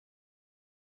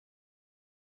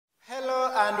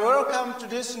and welcome to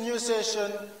this new session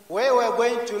where we're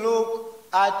going to look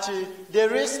at the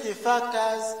risk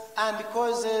factors and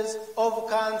causes of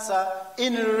cancer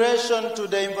in relation to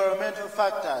the environmental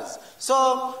factors.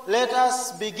 So let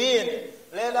us begin.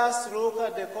 Let us look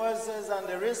at the causes and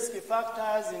the risk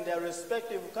factors in their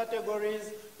respective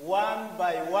categories one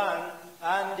by one.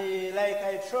 And like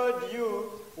I told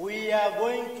you, we are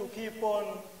going to keep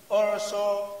on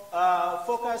also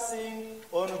focusing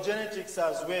on genetics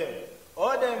as well.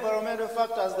 All the environmental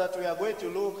factors that we are going to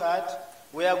look at,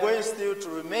 we are going still to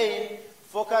remain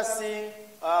focusing,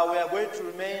 we are going to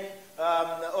remain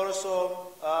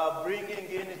also bringing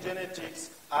in genetics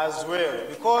as well,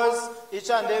 because each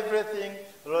and everything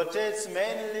rotates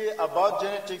mainly about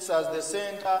genetics as the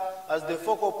center, as the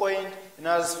focal point, and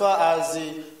as far as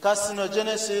the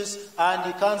carcinogenesis and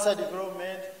the cancer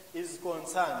development is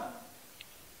concerned.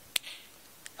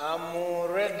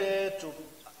 I'm ready to,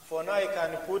 for now I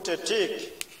can put a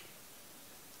tick.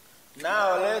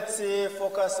 Now let's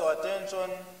focus our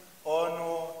attention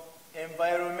on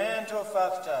environmental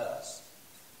factors.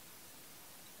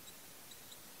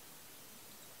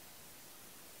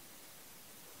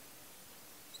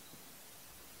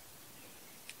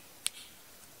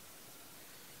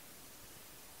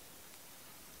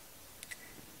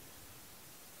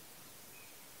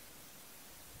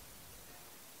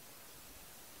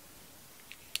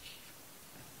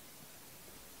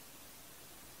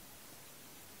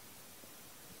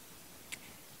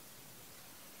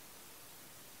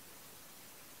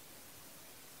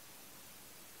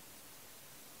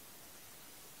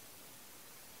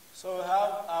 So we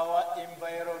have our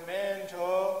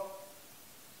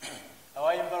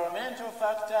environmental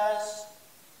factors.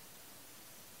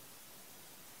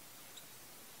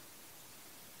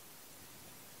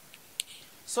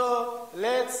 So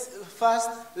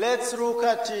let's look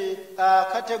at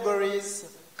categories.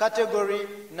 Category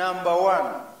number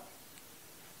one.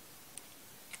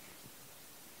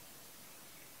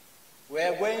 We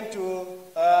are going to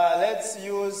let's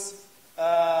use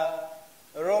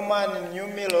Roman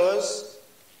numerals,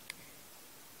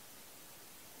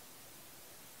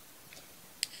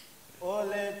 or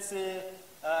let's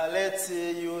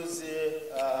use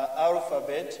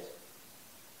alphabet.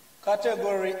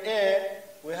 Category A,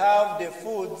 we have the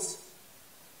foods.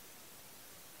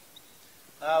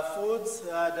 Foods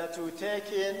that we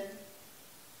take in.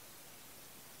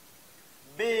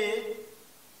 B,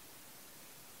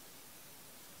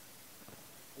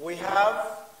 we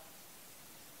have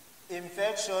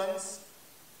infections.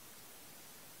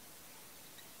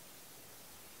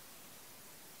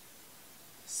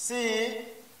 C,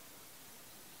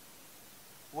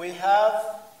 we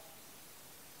have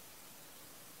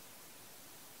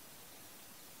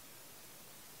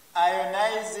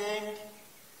ionizing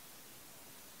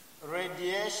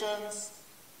radiations.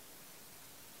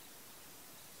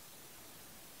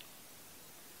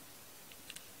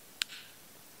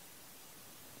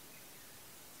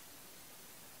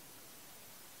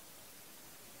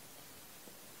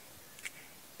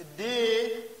 D,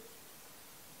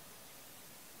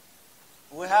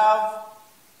 we have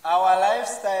our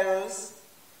lifestyles.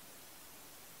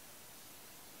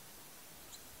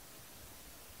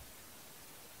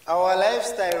 Our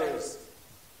lifestyles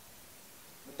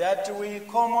that we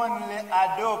commonly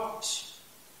adopt.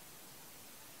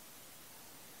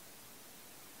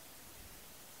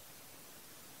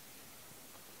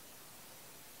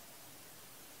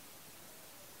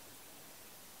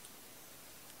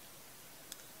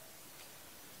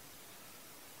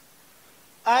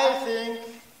 I think,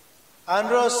 and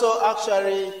also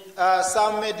actually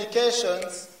some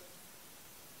medications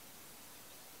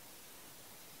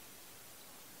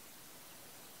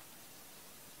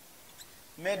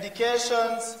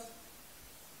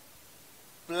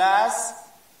plus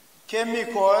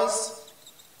chemicals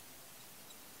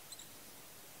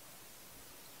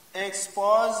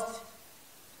exposed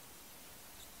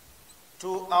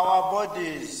to our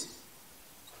bodies.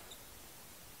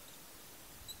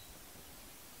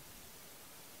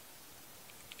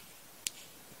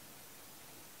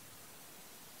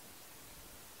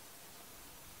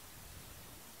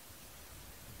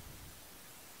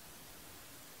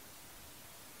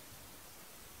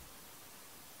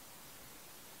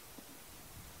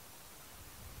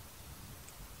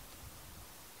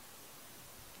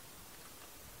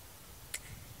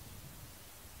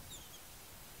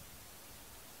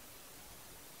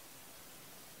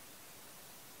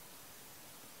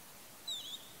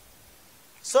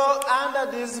 So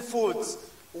under these foods,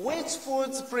 which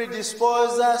foods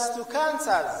predispose us to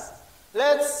cancers?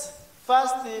 Let's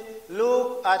first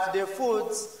look at the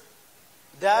foods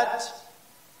that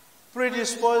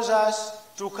predispose us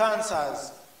to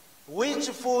cancers. Which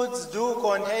foods do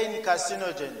contain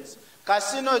carcinogens?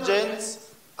 Carcinogens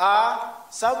are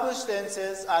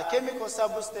substances, are chemical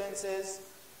substances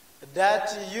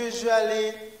that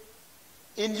usually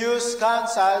induce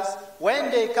cancers when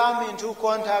they come into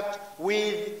contact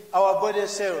with our body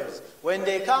cells. When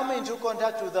they come into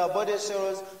contact with our body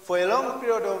cells for a long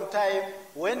period of time,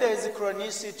 when there is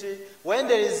chronicity, when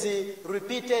there is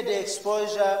repeated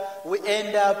exposure, we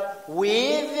end up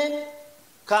with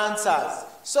cancers.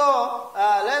 So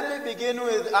let me begin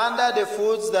with under the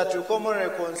foods that we commonly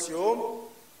consume.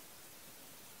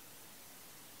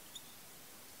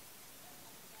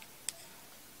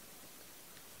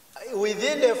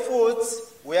 Within the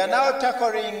foods, we are now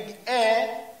tackling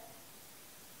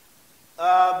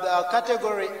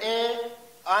category A,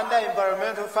 under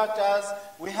environmental factors.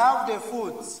 We have the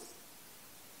foods.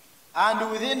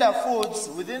 And within the foods,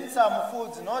 within some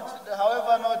foods,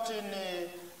 however, not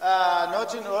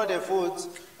in all the foods,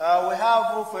 we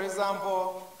have, for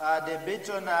example, the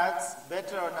betel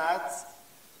nuts.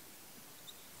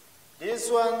 These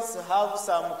ones have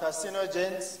some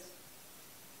carcinogens.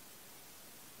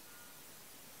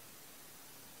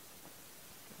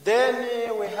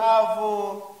 Then we have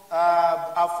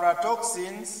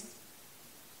aflatoxins.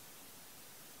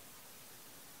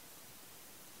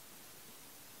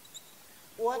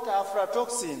 What are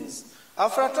aflatoxins?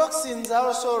 Aflatoxins are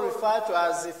also referred to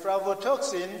as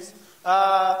flavotoxins.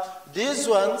 These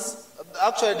ones,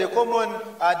 actually the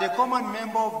common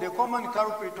member of the common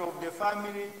culprit of the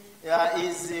family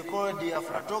is called the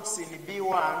aflatoxin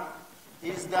B1.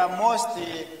 Is the most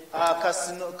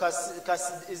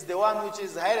is the one which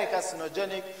is highly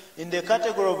carcinogenic in the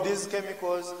category of these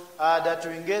chemicals that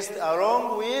we ingest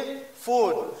along with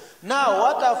food. Now,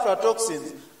 what are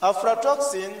aflatoxins?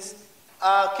 Aflatoxins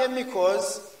are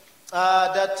chemicals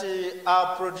that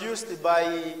are produced by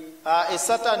a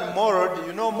certain mold.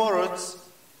 You know molds?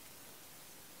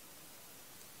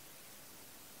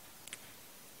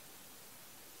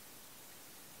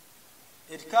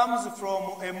 It comes from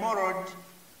a mold.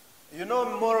 You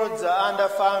know molds are under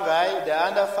fungi. They're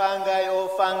under fungi or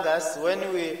fungus.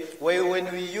 When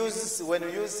we use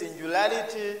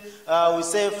singularity, we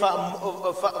say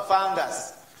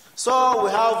fungus. So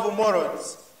we have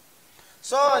molds.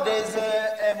 So there's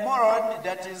a mold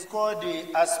that is called the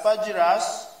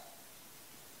Aspergillus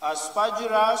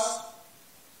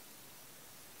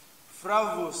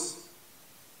flavus.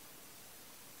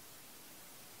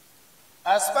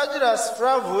 Aspergillus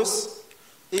flavus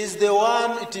is the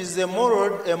one, it is a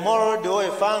mold or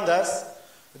a fungus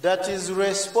that is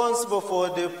responsible for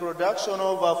the production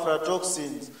of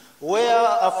aflatoxins, where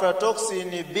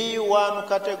aflatoxin B1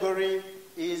 category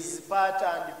is part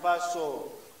and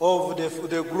parcel of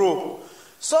the group.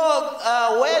 So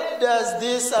where does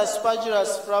this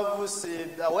Aspergillus flavus,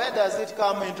 where does it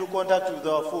come into contact with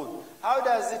our food? How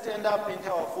does it end up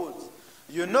into our foods?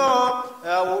 You know,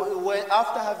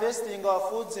 after harvesting our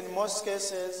foods in most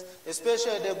cases,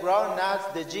 especially the ground nuts,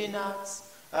 the G-nuts,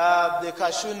 the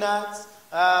cashew nuts,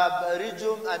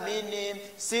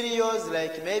 cereals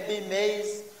like maybe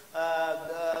maize,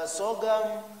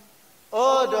 sorghum,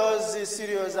 all those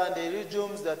cereals and the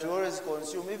legumes that we always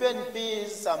consume. Even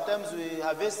peas, sometimes we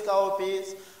harvest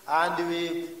cowpeas and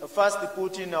we first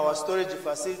put in our storage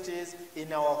facilities,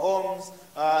 in our homes,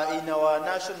 in our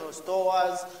national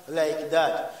stores, like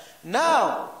that.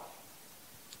 Now,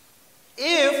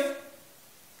 if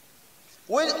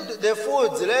the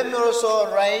foods, let me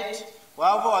also write, we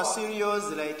have our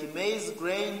cereals like maize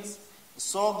grains,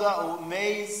 sorghum or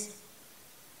maize,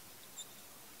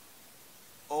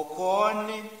 or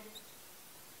corn,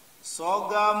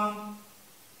 sorghum,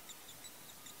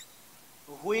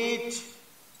 wheat,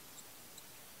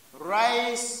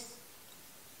 rice.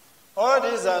 All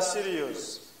these are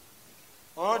cereals.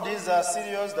 All these are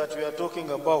cereals that we are talking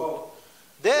about.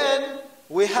 Then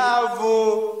we have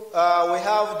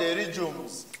the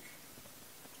legumes.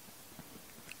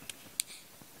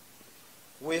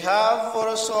 We have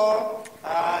also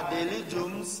the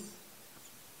legumes.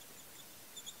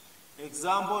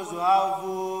 Examples, we have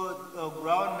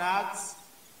ground nuts.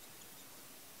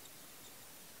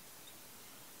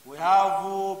 We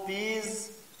have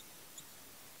peas,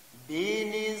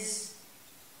 beans,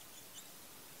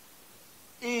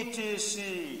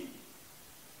 etc.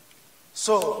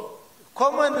 So,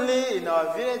 commonly in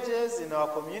our villages, in our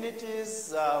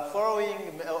communities,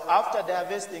 after the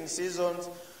harvesting seasons,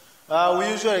 we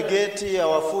usually get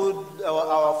our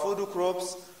food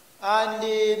crops, and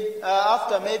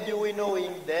after maybe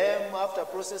winnowing them, after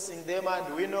processing them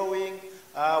and winnowing,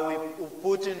 we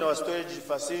put in our storage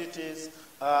facilities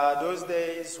Those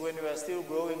days when we were still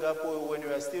growing up, when we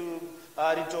were still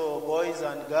little boys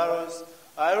and girls,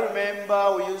 I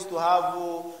remember we used to have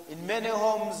in many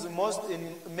homes,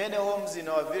 in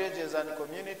our villages and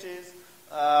communities,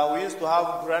 we used to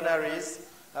have granaries.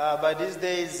 But these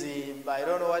days, I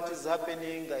don't know what is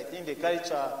happening. I think the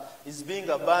culture is being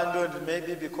abandoned,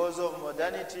 maybe because of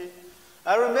modernity.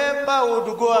 I remember I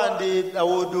would go and I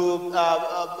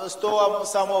would store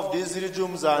some of these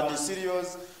legumes and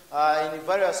cereals in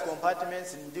various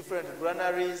compartments in different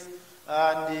granaries.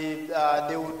 And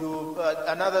they would do,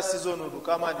 another season would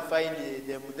come and find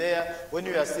them there when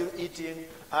we are still eating,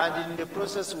 and in the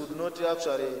process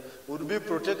would be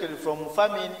protected from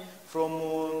famine, from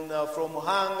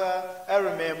hunger. I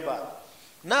remember.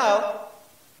 Now,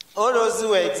 all those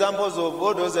were examples of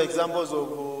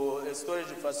storage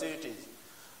facilities.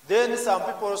 Then some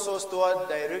people also stored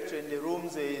directly in the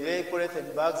rooms. They lay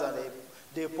polythene bags and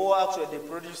they pour the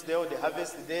produce there, they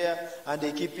harvest there, and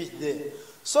they keep it there.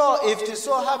 So if it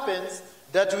so happens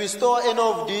that we store any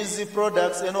of these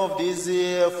products, any of these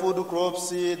food crops,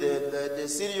 the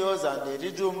cereals and the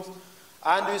legumes,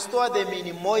 and we store them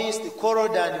in moist,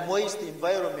 cold and moist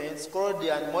environments, cold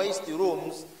and moist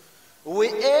rooms, we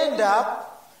end up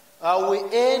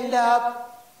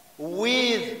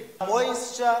with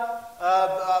moisture.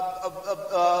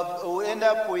 We end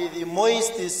up with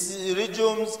moist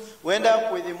legumes. We end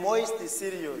up with moist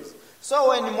cereals. So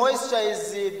when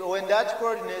moisture when that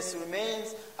coldness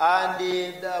remains and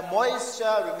the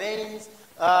moisture remains,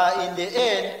 in the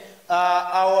end,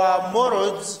 our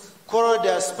morels, called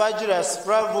Aspergillus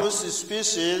flavus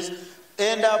species,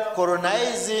 end up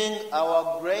colonizing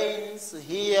our grains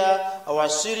here, our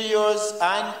cereals,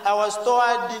 and our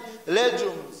stored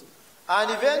legumes. And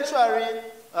eventually,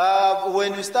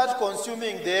 when we start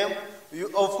consuming them,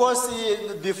 of course,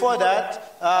 before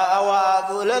that,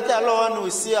 let alone we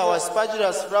see our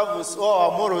Aspergillus flavus or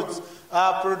our morels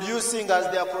producing, as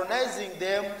they are colonizing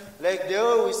them, like the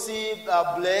way we see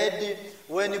blade.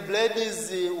 When blade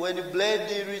reaches when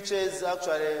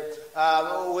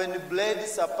blade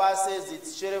surpasses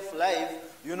its shelf life,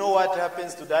 you know what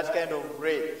happens to that kind of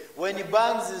bread. When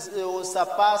buns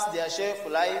surpass their shelf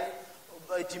life,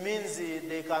 it means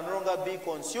they can no longer be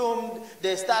consumed.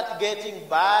 They start getting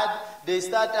bad. They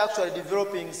start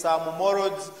developing some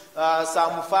morels,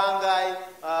 some fungi.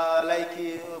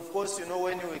 Of course,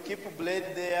 when you keep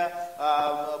blade there,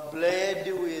 blade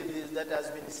that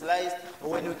has been sliced.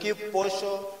 When you keep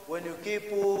posho, when you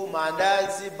keep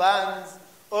mandazi, buns,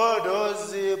 all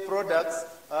those products,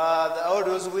 all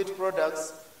those wheat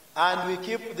products, and we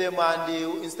keep them, and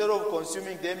instead of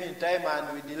consuming them in time,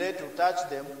 and we delay to touch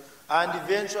them, and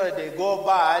eventually they go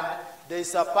bad, they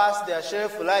surpass their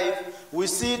shelf life, we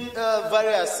see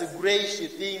various grayish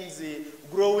things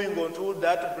growing onto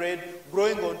that bread,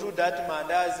 growing onto that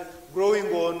mandazi, growing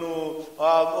on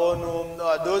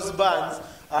those buns.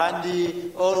 And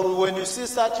when you see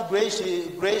such grayish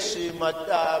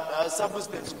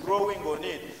substance growing on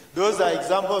it, those are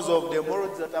examples of the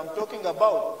morels that I'm talking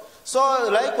about. So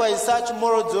likewise, such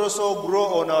morels also grow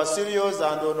on our cereals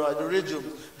and on our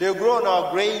legumes. They grow on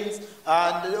our grains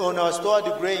and on our stored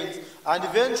grains. And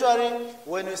eventually,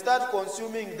 when we start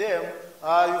consuming them,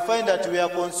 you find that we are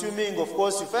consuming, of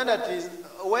course, you find that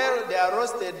well, they are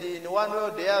roasted in one way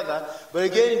or the other, but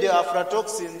again, the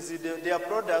aflatoxins, their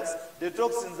products, the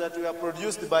toxins that were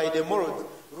produced by the morels,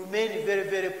 remain very,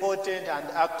 very potent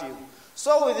and active.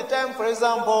 So with the time, for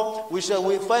example, we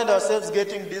find ourselves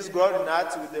getting these ground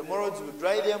nuts with the morels, we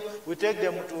dry them, we take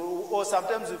them to, or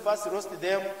sometimes we first roast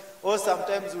them, or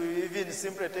sometimes we even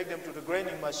simply take them to the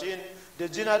grinding machine, the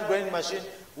G-nut grinding machine.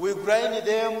 We grind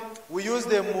them, we use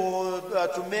them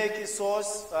to make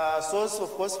sauce, of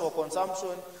course, for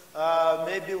consumption.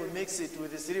 Maybe we mix it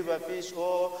with the silverfish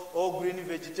or green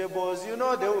vegetables. They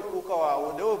will cook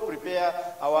they will prepare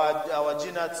our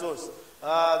G-nut sauce.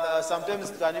 Sometimes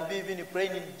it can be even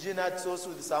plain G-nut sauce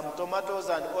with some tomatoes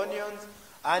and onions,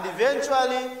 and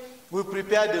eventually we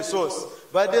prepare the sauce.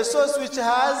 But the sauce which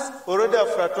has already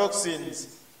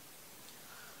aflatoxins.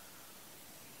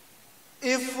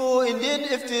 If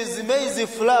it is maize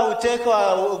flour, we take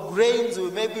our grains, we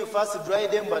maybe first dry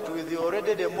them, but with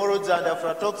already the morels and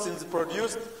aflatoxins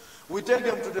produced, we take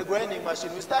them to the grinding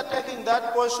machine. We start taking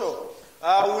that portion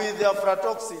with the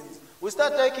aflatoxins. We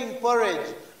start taking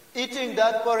porridge, eating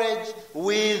that porridge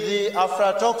with the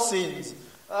aflatoxins.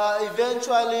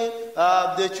 Eventually,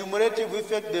 the cumulative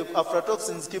effect, the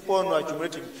aflatoxins keep on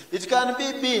accumulating. It can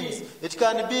be beans, it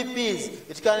can be peas,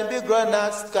 it can be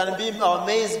groundnuts, it can be our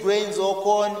maize grains or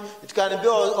corn, it can be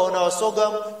on our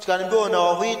sorghum, it can be on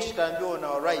our wheat, it can be on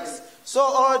our rice. So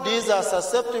all these are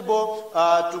susceptible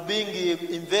to being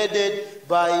invaded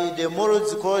by the mold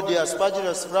called the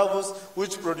Aspergillus flavus,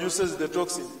 which produces the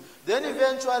toxin. Then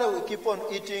eventually we keep on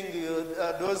eating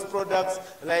those products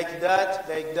like that.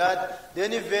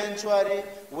 Then eventually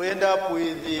we end up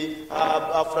with the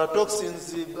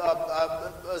aflatoxins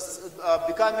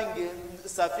becoming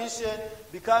sufficient,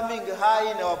 becoming high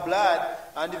in our blood,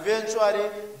 and eventually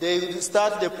they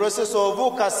start the process of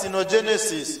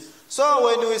carcinogenesis. So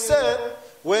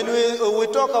when we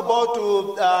talk about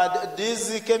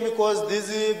these chemicals,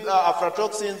 these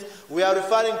aflatoxins, we are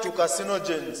referring to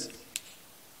carcinogens.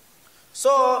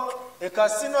 So a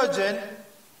carcinogen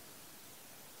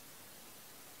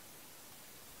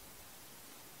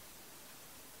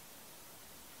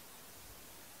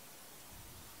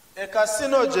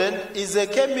is a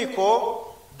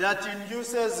chemical that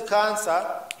induces cancer,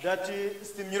 that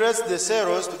stimulates the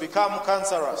cells to become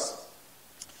cancerous.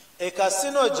 A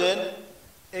carcinogen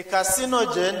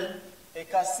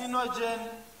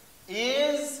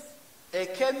is a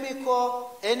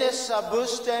chemical, any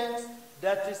substance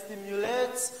that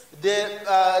stimulates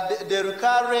the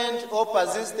recurrent or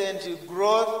persistent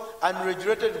growth and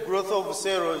regulated growth of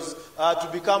cells to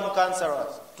become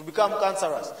cancerous.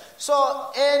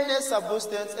 So any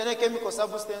substance, any chemical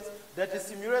substance that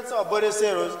stimulates our body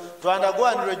cells to undergo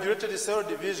unregulated cell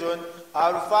division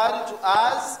are referred to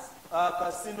as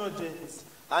carcinogens.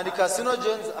 And the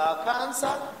carcinogens are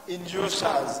cancer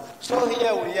inducers. So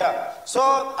here we are.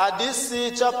 So at this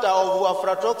chapter of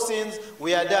aflatoxins,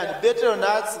 we are done. Betel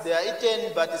nuts, they are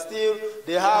eaten, but still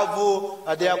they are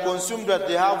consumed, but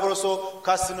they have also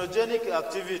carcinogenic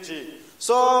activity.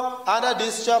 So under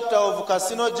this chapter of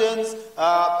carcinogens,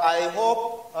 I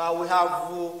hope we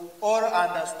have all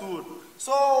understood.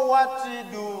 So what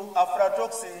do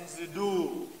aflatoxins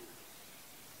do?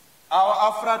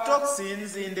 Our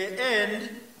aflatoxins, in the end,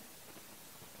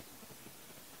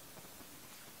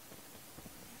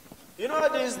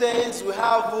 these days we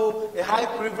have a high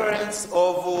prevalence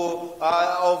of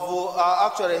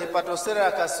actually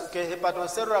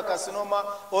hepatocellular carcinoma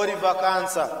or liver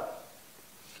cancer.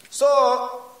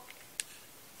 So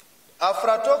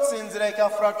aflatoxins, like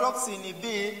aflatoxin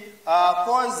B,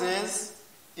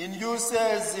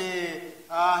 induces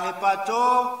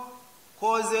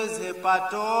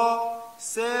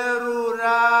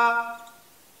hepatocellular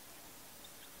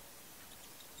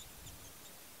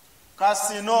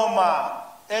carcinoma,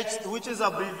 which is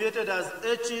abbreviated as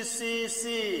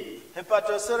HCC,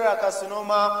 hepatocellular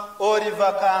carcinoma or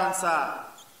liver cancer.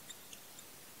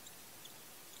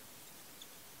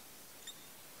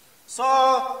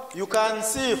 So you can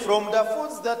see from the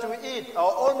foods that we eat,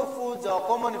 our own foods, our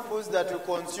common foods that we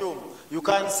consume, you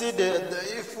can see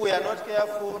if we are not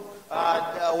careful,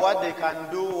 what they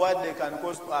can do, what they can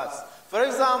cause to us. For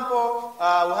example, we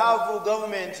have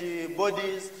government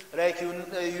bodies like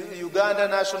Uganda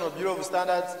National Bureau of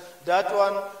Standards. That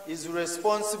one is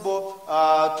responsible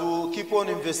to keep on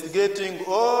investigating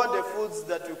all the foods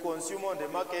that we consume on the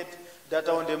market, that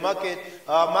are on the market,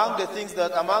 among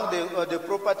the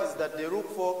properties that they look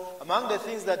for, among the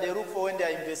things that they look for when they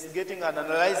are investigating and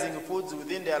analyzing foods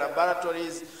within their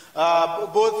laboratories,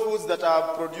 both foods that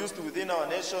are produced within our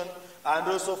nation and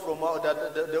also from both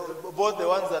the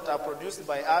ones that are produced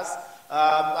by us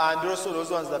and also those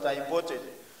ones that are imported.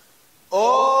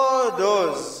 All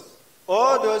those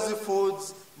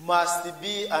foods must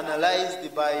be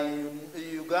analyzed by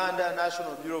Uganda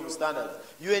National Bureau of Standards,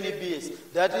 UNBS.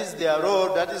 That is their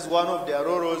role. That is one of their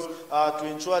roles to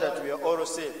ensure that we are all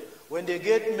safe. When they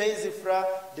get maize flour,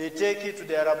 they take it to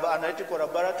their analytical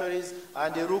laboratories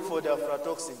and they look for the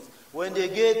aflatoxins. When they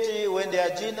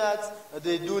are GNATs,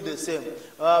 they do the same.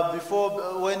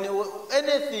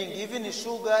 Anything, even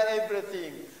sugar,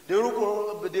 everything, they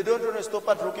don't only stop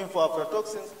at looking for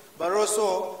aflatoxins, but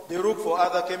also they look for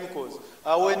other chemicals.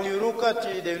 When you look at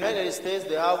the United States,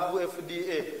 they have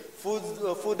FDA,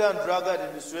 Food and Drug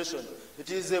Administration. It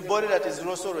is a body that is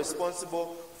also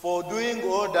responsible for doing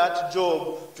all that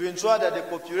job to ensure that the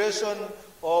population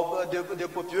of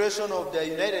the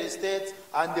United States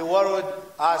and the world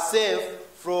are safe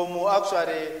from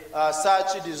actually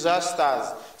such disasters.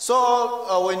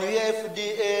 So when you hear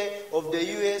FDA of the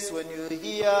US, when you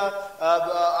hear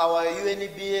our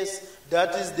UNBS,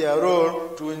 that is their role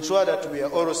to ensure that we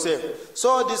are all safe.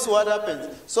 So this is what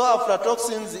happens. So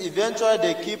aflatoxins, eventually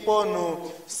they keep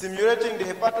on stimulating the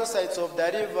hepatocytes of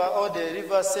the liver or the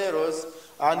liver cells,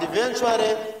 and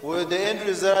eventually the end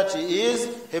result is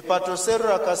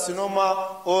hepatocellular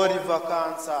carcinoma or liver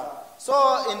cancer. So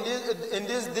in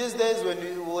these days,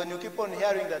 when you keep on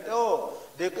hearing that,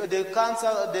 the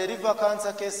liver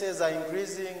cancer cases are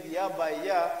increasing year by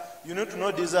year, you need to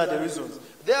know these are the reasons.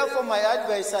 Therefore, my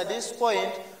advice at this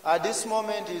point, at this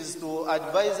moment, is to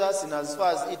advise us in as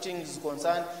far as eating is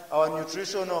concerned, our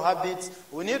nutritional habits.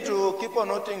 We need to keep on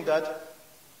noting that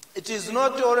it is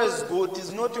not always good, it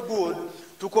is not good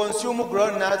to consume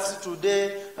groundnuts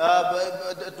today,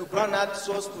 to groundnut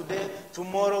sauce today,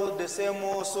 tomorrow the same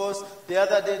sauce, the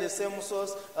other day the same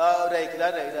sauce, like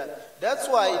that. That's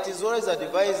why it is always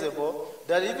advisable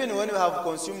that even when you have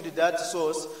consumed that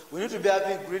sauce, we need to be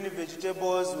having green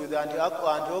vegetables with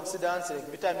antioxidants like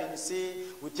vitamin C.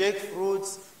 We take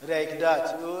fruits like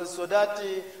that, so that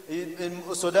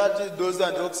those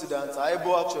antioxidants are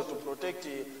able actually to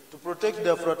protect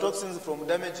the aflatoxins from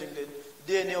damaging the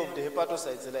DNA of the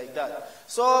hepatocytes like that.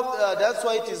 So that's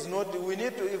why it is not, we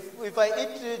need to, if I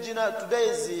eat GNAT, today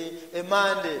is a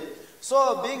Monday.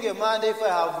 So being a Monday, if I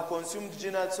have consumed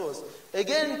GNAT sauce,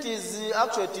 again it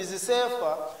is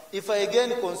safer if I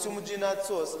again consume GNAT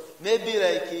sauce, maybe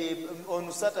like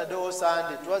on Saturday or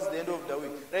Sunday, towards the end of the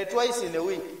week, right, twice in a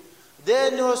week.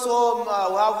 Then also we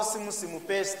have simu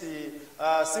paste,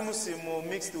 simu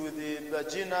mixed with the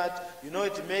GNAT. You know,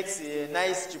 it makes a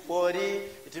nice chipori.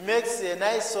 It makes a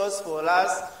nice sauce for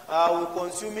us. We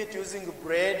consume it using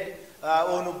bread.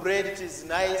 On bread it is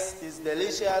nice, it is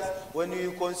delicious. When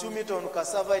you consume it on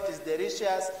cassava, it is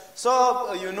delicious.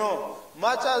 So, you know,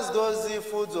 much as those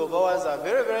foods of ours are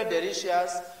very, very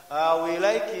delicious, we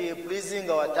like pleasing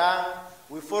our tongue.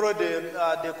 We follow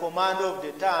the command of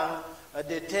the tongue.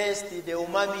 The taste, the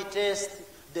umami taste,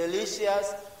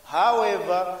 delicious.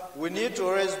 However, we need to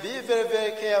always be very,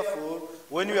 very careful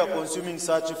when we are consuming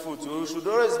such foods. We should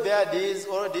always bear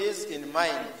all these in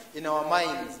mind, in our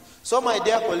minds. So, my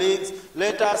dear colleagues,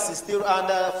 let us still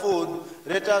under food,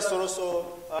 let us also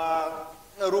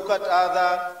look at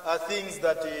other things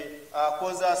that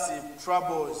cause us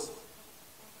troubles.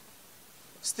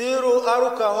 Still,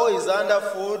 alcohol is under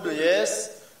food,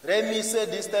 yes. Let me say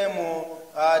this time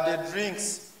the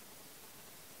drinks.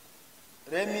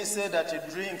 Let me say that the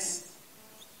drinks.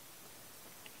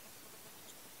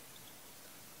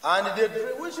 And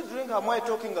which drink am I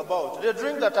talking about? The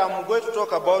drink that I'm going to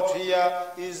talk about here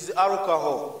is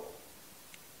alcohol.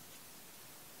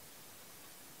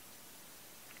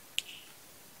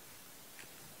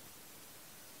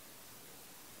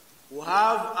 We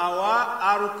have our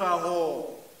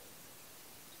alcohol.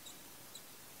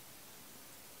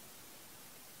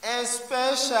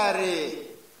 Especially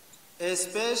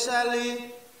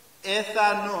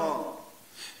ethanol,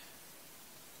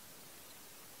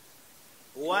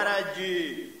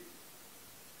 waragi.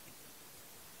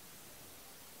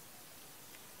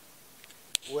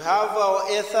 We have our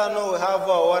ethanol, we have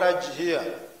our waragi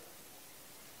here.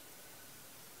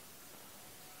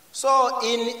 So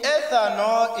in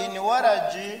ethanol, in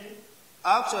waragi,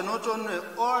 actually not only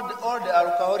all the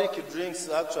alcoholic drinks,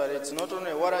 actually, it's not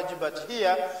only waragi, but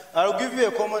here, I'll give you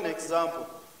a common example.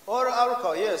 Or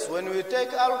alcohol, yes, when we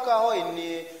take alcohol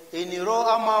in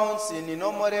raw amounts, in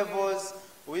normal levels,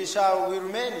 we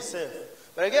remain safe.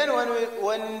 But again,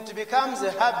 when it becomes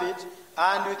a habit,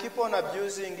 and we keep on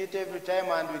abusing it every time,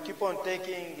 and we keep on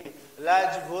taking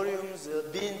large volumes,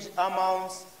 binge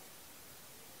amounts,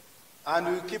 and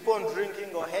we keep on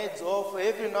drinking our heads off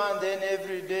every now and then,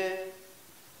 every day,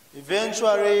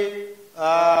 eventually,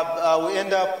 we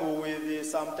end up with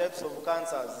some types of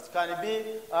cancers. It can be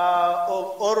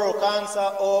oral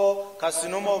cancer or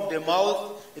carcinoma of the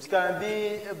mouth. It can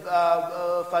be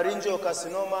pharyngeal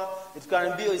carcinoma. It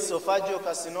can be esophageal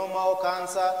carcinoma or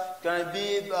cancer. It can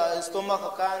be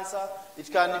stomach cancer.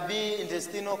 It can be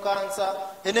intestinal cancer.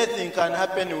 Anything can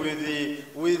happen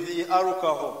with the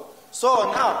alcohol.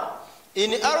 So now,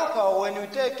 in alcohol, when you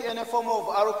take any form of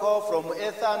alcohol from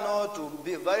ethanol to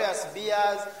various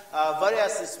beers,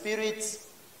 various spirits,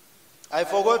 I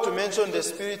forgot to mention the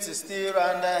spirits still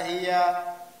under here.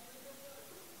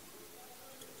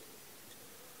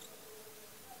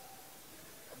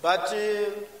 But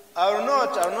I will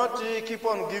not keep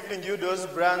on giving you those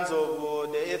brands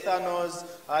of the ethanols,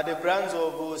 the brands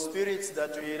of spirits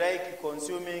that we like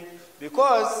consuming,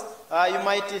 because you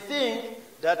might think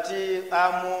that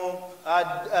I'm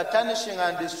tarnishing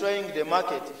and destroying the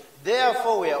market.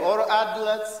 Therefore, we are all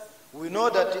adults. We know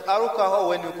that alcohol,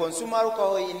 when you consume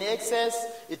alcohol in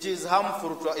excess, it is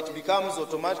harmful. It becomes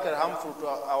automatically harmful to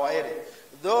our health.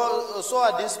 So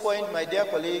at this point, my dear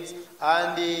colleagues,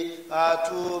 and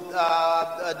to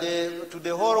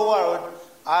the whole world,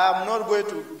 I am not going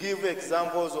to give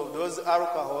examples of those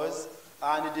alcohols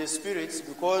and the spirits,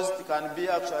 because it can be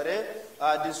actually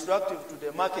destructive to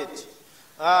the market.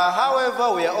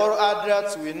 However, we are all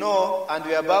adults, we know, and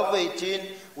we are above 18.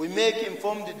 We make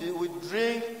informed, we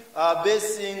drink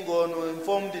basing on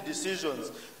informed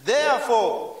decisions.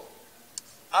 Therefore,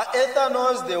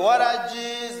 ethanols, the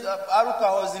warages,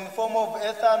 alcohols in form of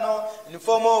ethanol, in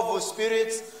form of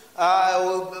spirits,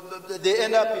 they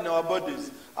end up in our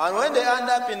bodies. And when they end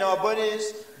up in our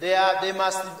bodies, they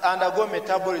must undergo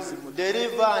metabolism. The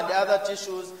liver and other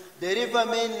tissues, the liver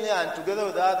mainly and together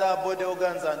with other body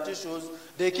organs and tissues,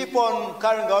 they keep on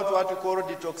carrying out what we call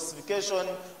detoxification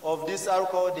of this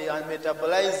alcohol. They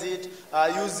metabolize it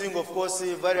using, of course,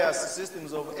 various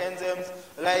systems of enzymes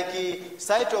like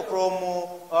cytochrome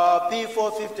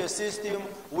P450 system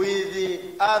with the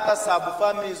other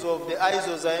subfamilies of the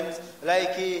isozymes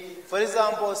like, for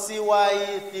example,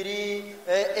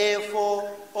 CYP3A4,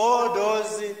 all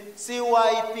those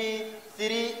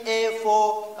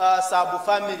CYP3A4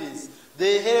 subfamilies.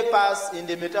 They help us in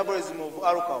the metabolism of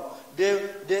alcohol. The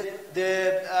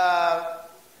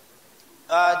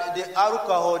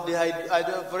alcohol,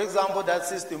 for example, that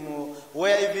system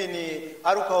where even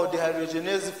alcohol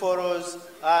dehydrogenase follows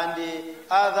and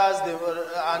others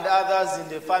in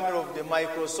the family of the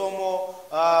microsomal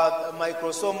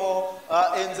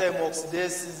enzyme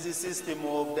oxidase system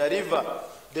of the liver,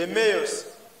 the MEOS.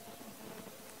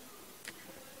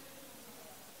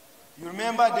 You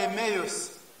remember the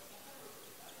MEOS?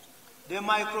 The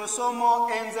microsomal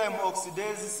enzyme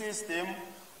oxidase system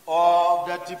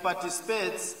that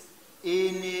participates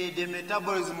in the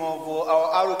metabolism of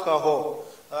our alcohol.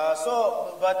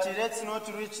 But let's not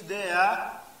reach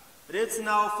there. Let's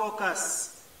now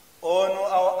focus on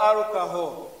our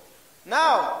alcohol.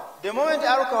 Now, the moment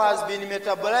alcohol has been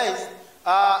metabolized,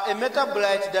 a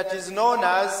metabolite that is known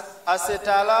as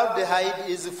acetaldehyde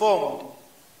is formed.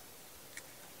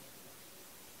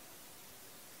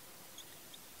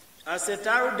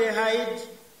 Acetaldehyde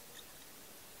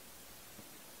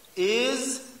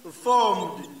is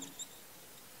formed.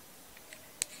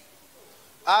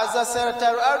 As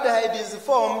acetaldehyde is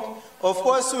formed, of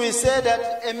course, we say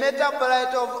that a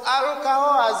metabolite of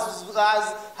alcohol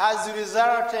has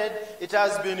resulted, it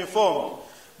has been formed.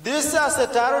 This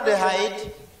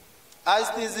acetaldehyde, as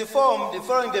it is formed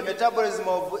following the metabolism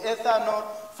of ethanol,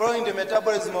 following the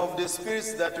metabolism of the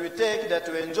spirits that we take, that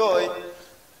we enjoy,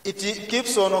 it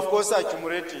keeps on, of course,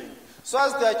 accumulating. So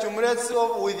as it accumulates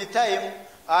with the time,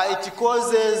 it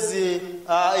causes,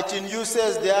 it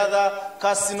induces the other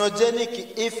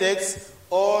carcinogenic effects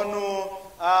on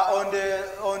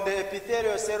the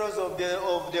epithelial cells of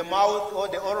the mouth or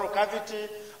the oral cavity.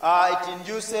 It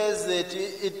induces, it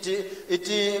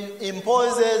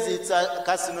imposes its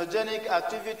carcinogenic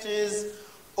activities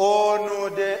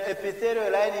on the epithelial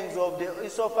linings of the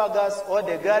esophagus or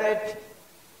the gullet.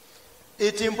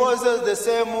 It imposes the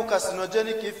same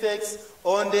carcinogenic effects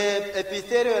on the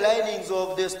epithelial linings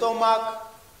of the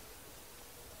stomach,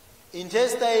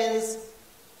 intestines,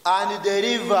 and the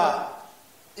liver.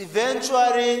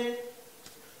 Eventually,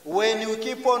 when you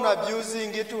keep on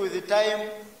abusing it with the time,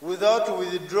 without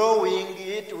withdrawing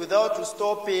it, without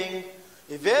stopping,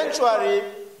 eventually,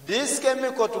 this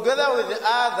chemical, together with the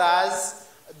others,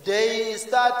 they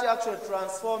start actually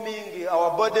transforming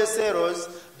our body cells,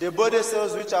 the body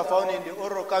cells which are found in the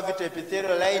oral cavity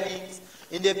epithelial linings,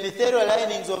 in the epithelial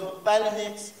linings of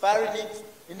pharynx,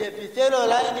 in the epithelial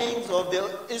linings of the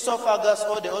esophagus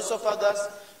or the esophagus,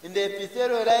 in the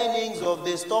epithelial linings of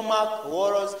the stomach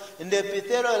walls, in the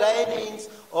epithelial linings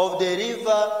of the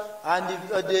liver, and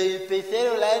the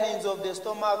epithelial linings of the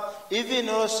stomach, even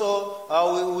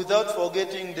also without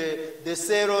forgetting the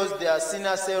cells, the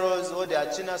acina cells or the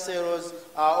achina cells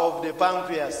of the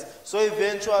pancreas. So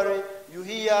eventually, you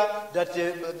hear that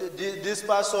this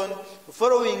person,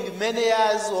 following many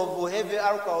years of heavy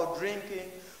alcohol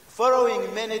drinking,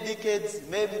 following many decades,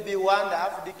 maybe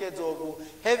 1.5 decades of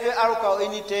heavy alcohol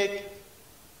intake,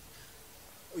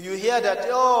 you hear that,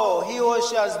 oh, he or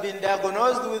she has been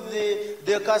diagnosed with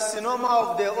the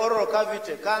carcinoma of the oral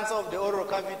cavity, cancer of the oral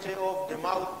cavity of the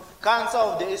mouth, cancer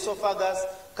of the esophagus,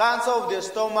 cancer of the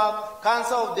stomach,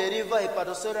 cancer of the liver,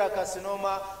 hepatocellular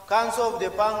carcinoma, cancer of the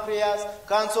pancreas,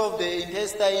 cancer of the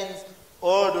intestines,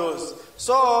 all those.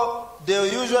 So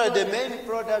the main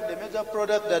product, the major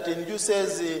product that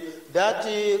induces that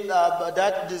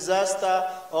disaster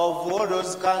of all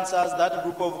those cancers, that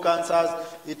group of cancers,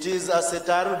 it is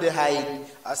acetaldehyde.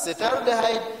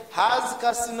 Acetaldehyde has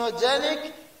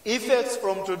carcinogenic effects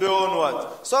from today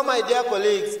onwards. So my dear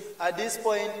colleagues, at this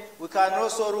point, we can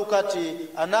also look at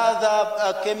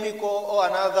another chemical or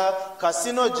another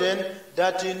carcinogen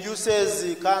that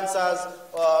induces cancers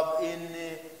in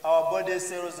our body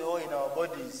cells or in our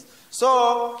bodies.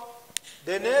 So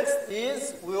the next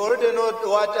is, we already know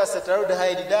what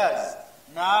acetaldehyde does.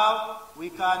 Now we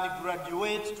can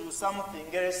graduate to something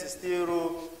else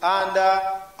still under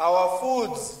our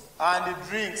foods and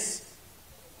drinks.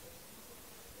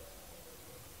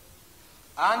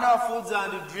 Under foods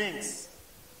and drinks.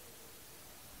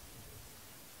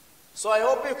 So I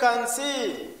hope you can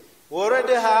see, we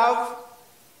already have,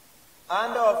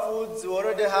 under our foods, we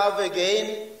already have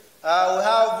again, we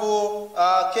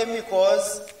have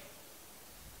chemicals.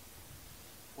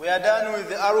 We are done with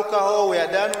the alcohol, we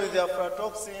are done with the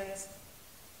aflatoxins.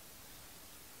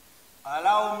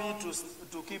 Allow me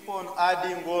to keep on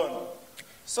adding on.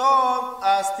 So,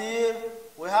 still,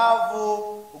 we have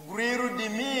grilled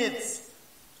meats.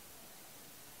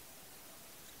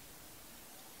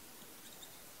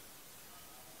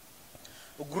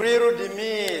 Grilled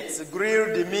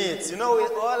meats. You know, we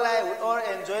all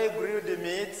enjoy grilled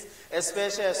meats,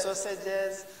 especially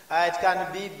sausages. It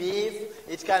can be beef,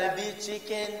 it can be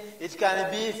chicken, it can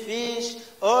be fish,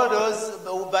 all those,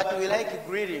 but we like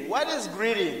grilling. What is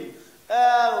grilling? We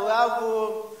have,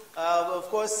 of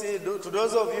course, to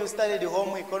those of you who studied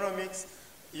home economics,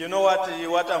 you know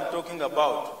what I'm talking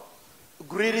about.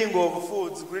 Grilling of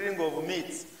foods, grilling of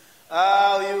meats.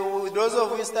 Those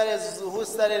of you who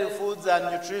studied foods and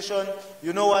nutrition,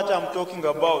 you know what I'm talking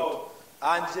about.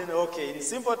 And okay, in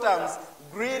simple terms,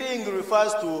 grilling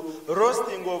refers to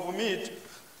roasting of meat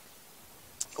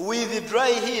with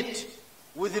dry heat.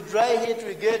 With dry heat,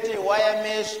 we get a wire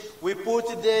mesh, we put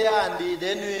it there, and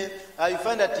then you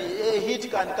find that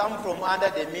heat can come from under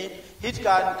the meat, heat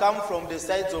can come from the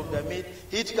sides of the meat,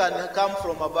 heat can come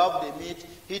from above the meat,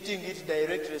 heating it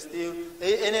directly still,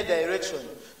 any direction.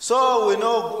 So we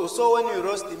know. So when we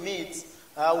roast the meats,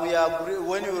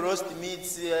 when we roast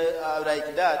meats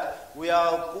like that, we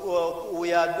are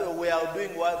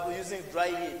doing what, using dry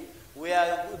heat. We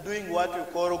are doing what we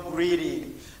call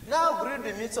grilling. Now, grilled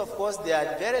meats, of course, they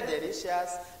are very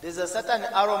delicious. There's a certain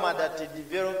aroma that it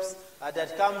develops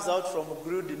that comes out from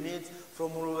grilled meat,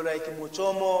 from like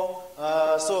muchomo.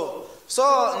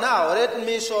 So now let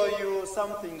me show you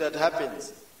something that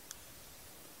happens.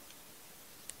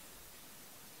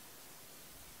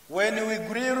 When we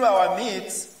grill our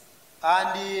meats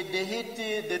and the heat,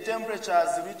 the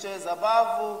temperatures reaches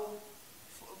above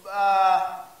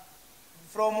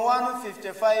from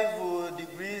 155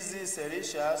 degrees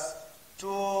Celsius to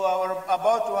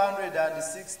about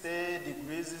 260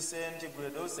 degrees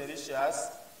centigrade or Celsius,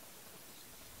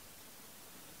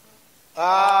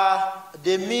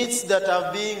 the meats that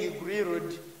are being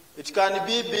grilled, it can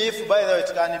be beef, by the way,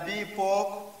 it can be pork,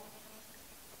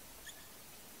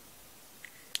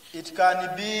 it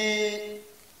can be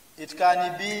beef, it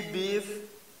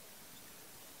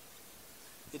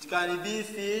can be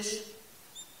fish,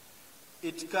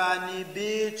 it can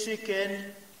be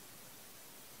chicken.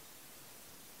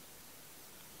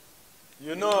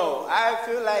 You know, I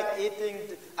feel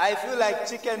like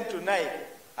chicken tonight.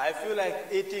 I feel like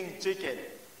eating chicken.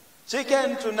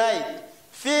 Chicken tonight.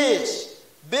 Fish,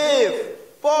 beef,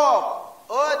 pork,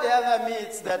 all the other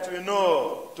meats that we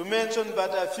know, to mention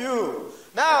but a few.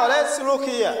 Now let's look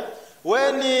here.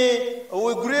 When we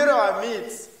grill our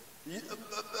meats,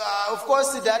 of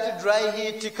course that dry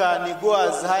heat can go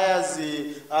as high as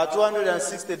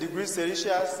 260 degrees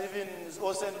Celsius, even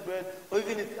centigrade, or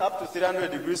even up to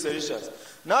 300 degrees Celsius.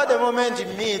 Now the moment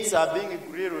meats are being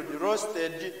grilled,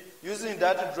 roasted, using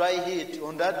that dry heat,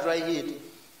 on that dry heat,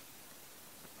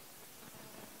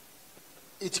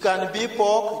 it can be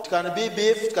pork, it can be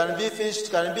beef, it can be fish, it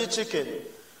can be chicken.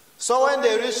 So when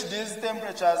they reach these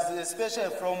temperatures, especially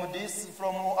from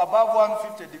above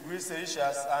 150 degrees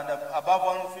Celsius and above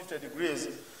 150 degrees,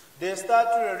 they start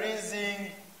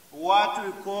releasing what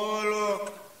we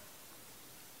call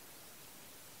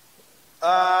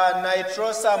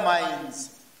nitrosamines.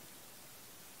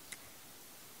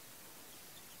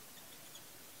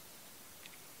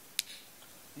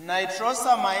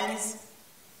 Nitrosamines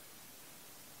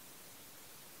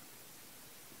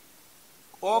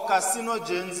or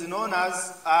carcinogens known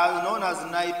as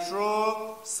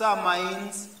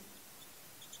nitrosamines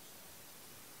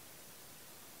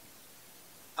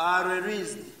are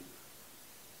released.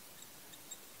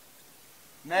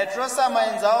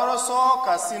 Nitrosamines are also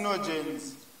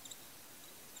carcinogens.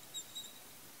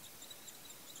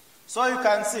 So you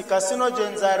can see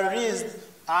carcinogens are released,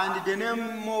 and the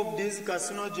name of these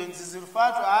carcinogens is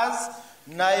referred to as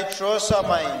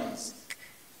nitrosamines.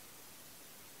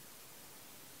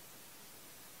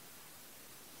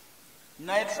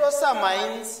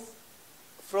 Nitrosamines,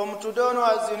 from today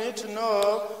onwards, you need to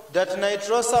know that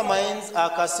nitrosamines are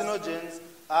carcinogens,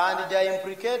 and they are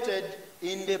implicated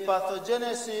in the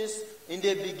pathogenesis, in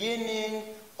the beginning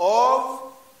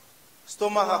of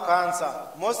Stomach cancer.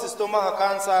 Most stomach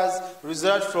cancers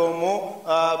result from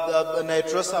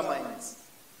nitrosamines.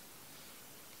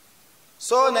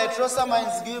 So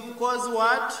nitrosamines cause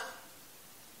what?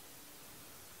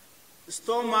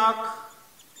 Stomach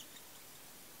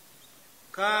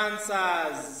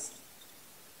cancers.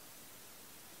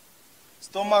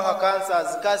 Stomach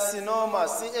cancers, carcinoma,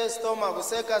 stomach, we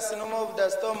say carcinoma of the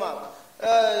stomach.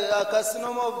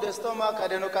 Carcinoma of the stomach,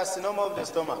 adenocarcinoma of the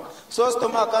stomach. So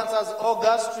stomach cancers or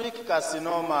gastric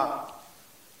carcinoma.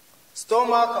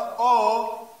 Stomach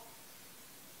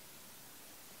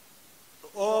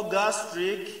or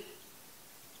gastric.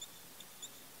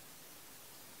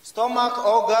 Stomach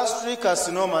or gastric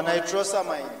carcinoma,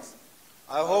 nitrosamines.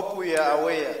 I hope we are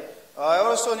aware. I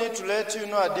also need to let you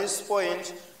know at this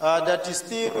point that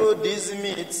still these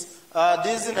meats,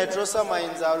 these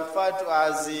nitrosamines are referred to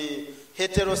as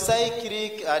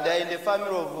heterocyclic. They are in the family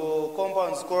of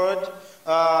compounds called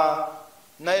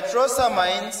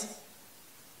nitrosamines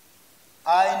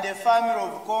are in the family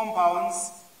of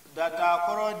compounds that are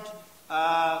called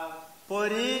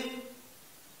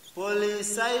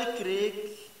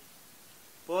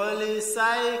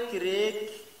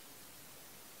polycyclic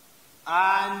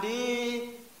and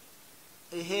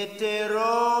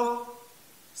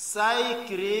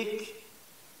heterocyclic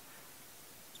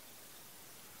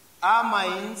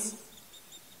amines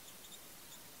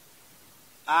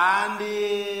and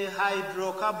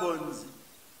hydrocarbons.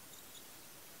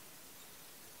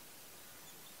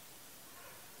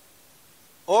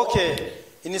 Okay,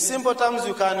 in simple terms,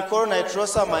 you can call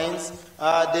nitrosamines.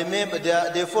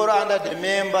 They fall under the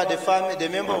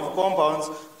member of compounds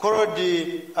called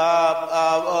the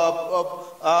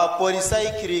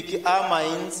polycyclic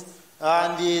amines.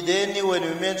 And then when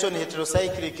we mention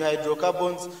heterocyclic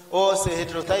hydrocarbons or say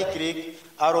heterocyclic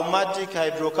aromatic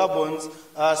hydrocarbons,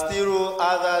 still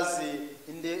others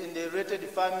in the related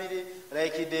family,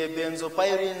 like the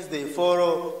benzopyrines, they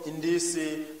follow in this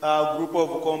group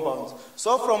of compounds.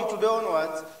 So from today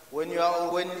onwards, when you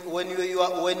are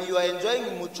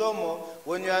enjoying muchomo,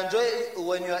 when you are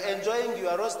enjoying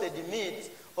your roasted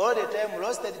meat, all the time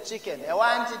roasted chicken. I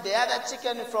want the other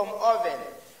chicken from oven.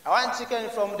 I want chicken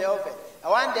from the oven. I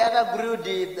want the other grilled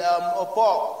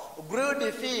pork,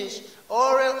 grilled fish.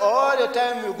 All the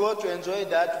time you go to enjoy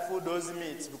that food, those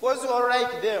meats, because you all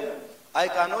like them. I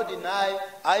cannot deny,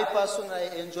 I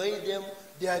personally enjoy them.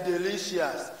 They are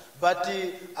delicious. But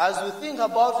as we think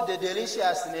about the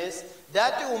deliciousness,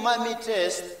 that umami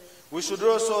taste, we should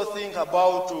also think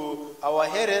about our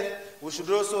health. We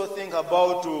should also think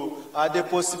about the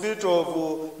possibility of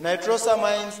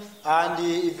nitrosamines and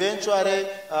eventually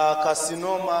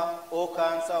carcinoma or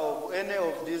cancer of any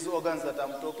of these organs that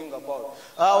I'm talking about.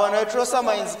 Our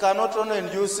nitrosamines can not only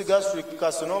induce gastric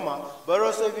carcinoma, but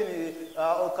also even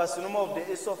carcinoma of the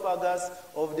esophagus,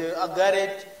 of the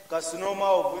gullet,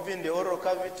 carcinoma of even the oral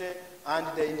cavity, and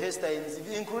the intestines,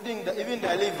 including even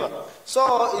the liver.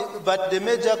 So, but the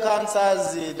major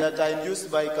cancers that are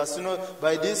induced by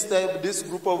this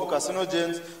group of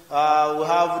carcinogens, we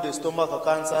have the stomach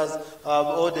cancers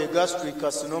or the gastric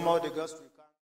carcinoma or the gastric